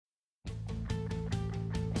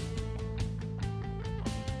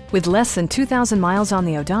With less than 2,000 miles on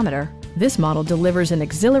the odometer, this model delivers an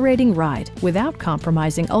exhilarating ride without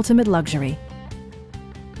compromising ultimate luxury.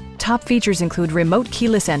 Top features include remote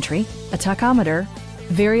keyless entry, a tachometer,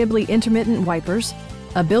 variably intermittent wipers,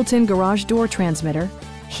 a built-in garage door transmitter,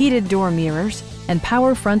 heated door mirrors, and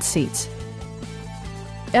power front seats.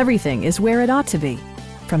 Everything is where it ought to be,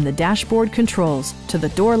 from the dashboard controls to the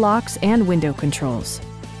door locks and window controls.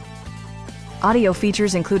 Audio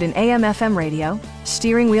features include an AM/FM radio,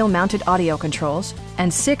 steering wheel mounted audio controls,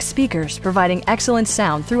 and 6 speakers providing excellent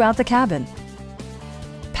sound throughout the cabin.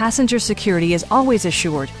 Passenger security is always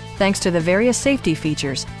assured thanks to the various safety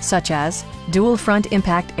features such as dual front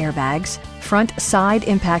impact airbags, front side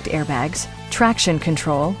impact airbags, traction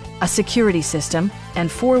control, a security system, and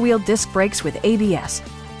 4-wheel disc brakes with ABS.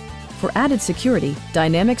 For added security,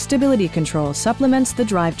 dynamic stability control supplements the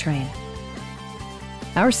drivetrain.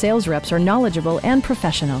 Our sales reps are knowledgeable and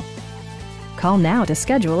professional. Call now to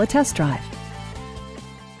schedule a test drive.